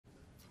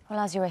Well,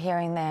 as you were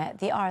hearing there,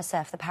 the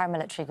RSF, the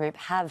paramilitary group,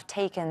 have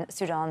taken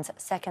Sudan's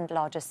second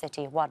largest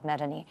city, Wad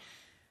Madani.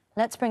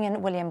 Let's bring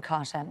in William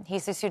Carter.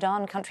 He's the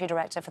Sudan Country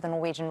Director for the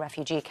Norwegian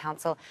Refugee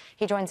Council.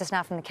 He joins us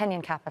now from the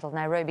Kenyan capital,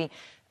 Nairobi.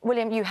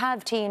 William, you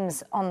have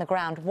teams on the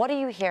ground. What are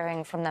you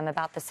hearing from them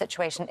about the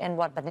situation in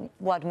Wad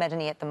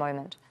Madani at the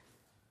moment?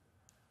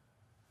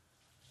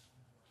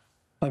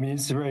 I mean,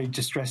 it's a very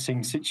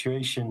distressing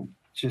situation,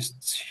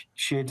 just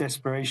sheer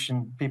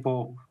desperation,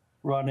 people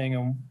running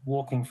and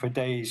walking for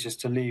days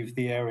just to leave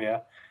the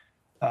area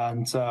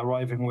and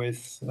arriving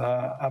with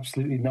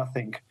absolutely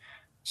nothing.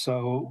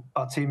 So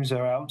our teams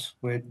are out,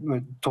 we're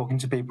talking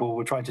to people,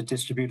 we're trying to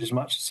distribute as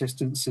much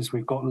assistance as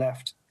we've got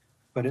left,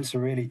 but it's a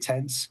really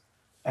tense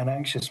and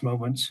anxious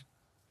moment.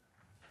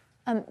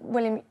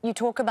 William, you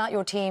talk about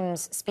your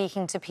teams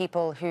speaking to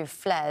people who've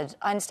fled.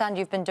 I understand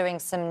you've been doing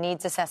some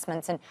needs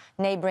assessments in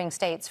neighbouring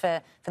states for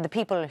the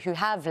people who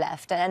have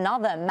left,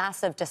 another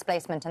massive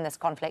displacement in this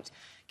conflict.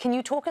 Can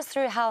you talk us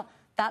through how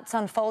that's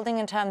unfolding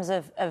in terms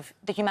of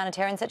the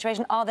humanitarian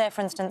situation? Are there,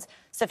 for instance,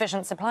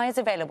 sufficient supplies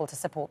available to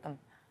support them?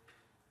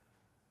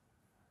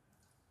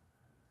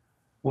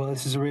 Well,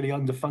 this is a really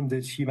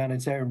underfunded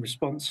humanitarian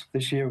response.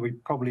 This year, we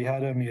probably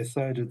had only a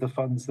third of the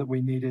funds that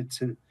we needed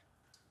to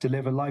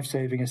deliver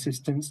life-saving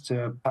assistance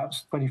to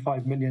perhaps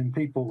 25 million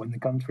people in the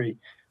country.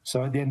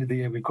 So at the end of the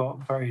year, we've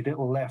got very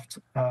little left.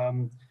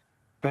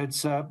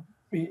 But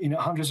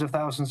hundreds of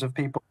thousands of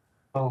people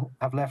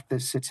have left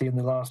this city in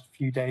the last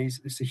few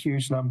days. It's a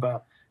huge number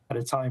at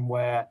a time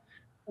where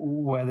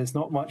there's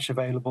not much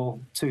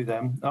available to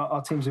them.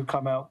 Our teams have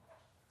come out,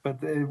 but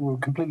they were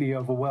completely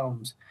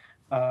overwhelmed.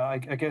 I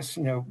guess,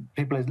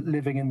 people are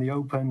living in the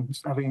open,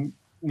 having,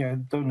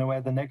 don't know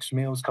where the next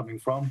meal's coming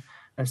from,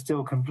 and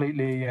still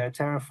completely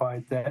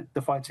terrified that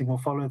the fighting will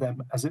follow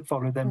them as it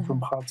followed them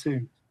from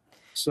Khartoum.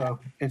 So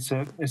it's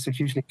a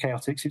hugely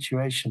chaotic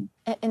situation.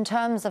 In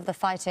terms of the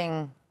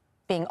fighting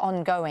being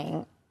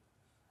ongoing,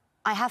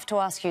 I have to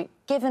ask you,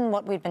 given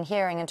what we've been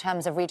hearing in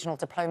terms of regional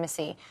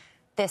diplomacy,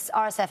 this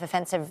RSF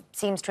offensive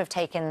seems to have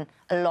taken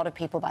a lot of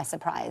people by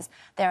surprise.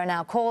 There are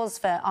now calls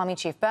for Army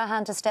Chief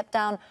Burhan to step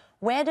down.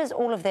 Where does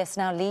all of this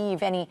now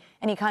leave any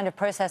kind of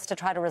process to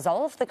try to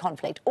resolve the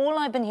conflict? All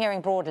I've been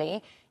hearing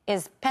broadly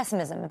is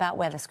pessimism about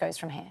where this goes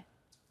from here.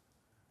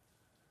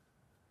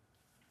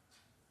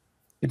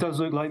 It does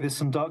look like there's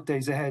some dark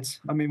days ahead.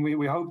 I mean,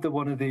 we hope that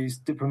one of these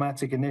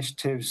diplomatic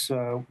initiatives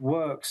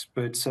works,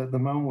 but at the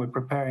moment we're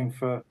preparing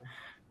for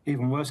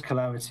even worse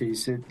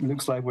calamities. It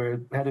looks like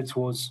we're headed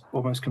towards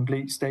almost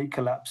complete state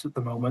collapse at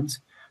the moment.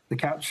 The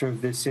capture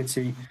of this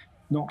city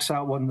knocks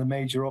out one of the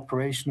major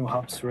operational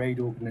hubs for aid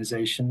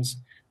organizations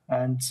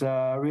and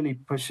really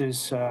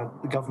pushes the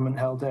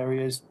government-held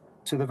areas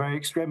to the very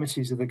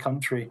extremities of the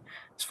country.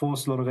 It's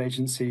forced a lot of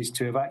agencies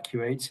to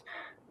evacuate.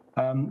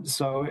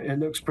 So it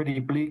looks pretty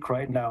bleak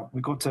right now.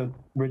 We've got to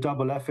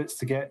redouble efforts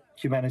to get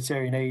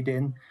humanitarian aid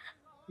in.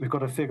 We've got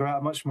to figure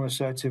out a much more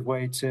assertive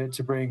way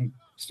to bring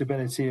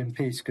stability and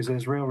peace, because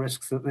there's real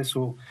risks that this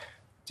will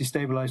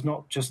destabilize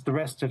not just the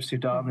rest of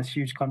Sudan, this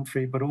huge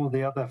country, but all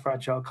the other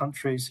fragile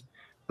countries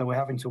that we're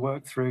having to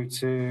work through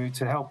to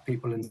help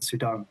people in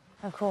Sudan.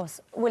 Of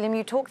course. William,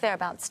 you talk there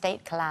about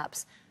state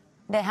collapse.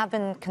 There have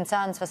been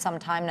concerns for some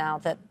time now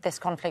that this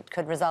conflict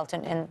could result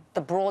in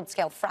the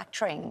broad-scale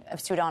fracturing of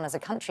Sudan as a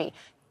country.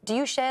 Do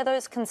you share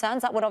those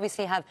concerns? That would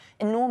obviously have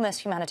enormous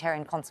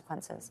humanitarian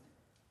consequences.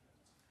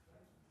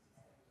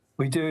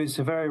 We do. It's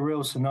a very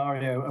real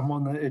scenario, and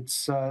one that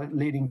it's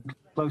leading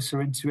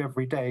closer into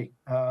every day.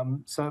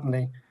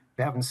 Certainly,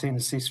 we haven't seen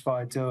the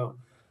ceasefire deal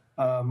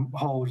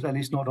hold, at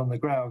least not on the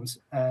ground,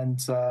 and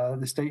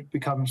the state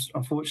becomes,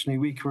 unfortunately,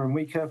 weaker and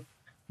weaker.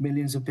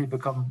 Millions of people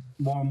become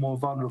more and more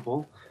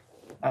vulnerable.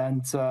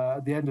 And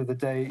at the end of the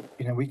day,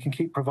 we can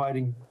keep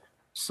providing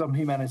some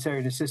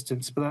humanitarian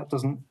assistance, but that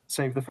doesn't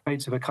save the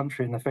fate of a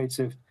country and the fate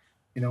of,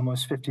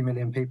 almost 50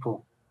 million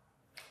people.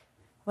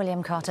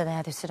 William Carter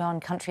there, the Sudan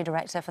Country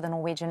Director for the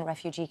Norwegian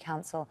Refugee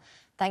Council.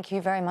 Thank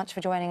you very much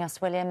for joining us,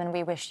 William, and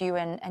we wish you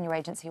and your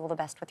agency all the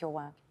best with your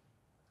work.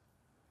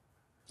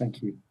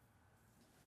 Thank you.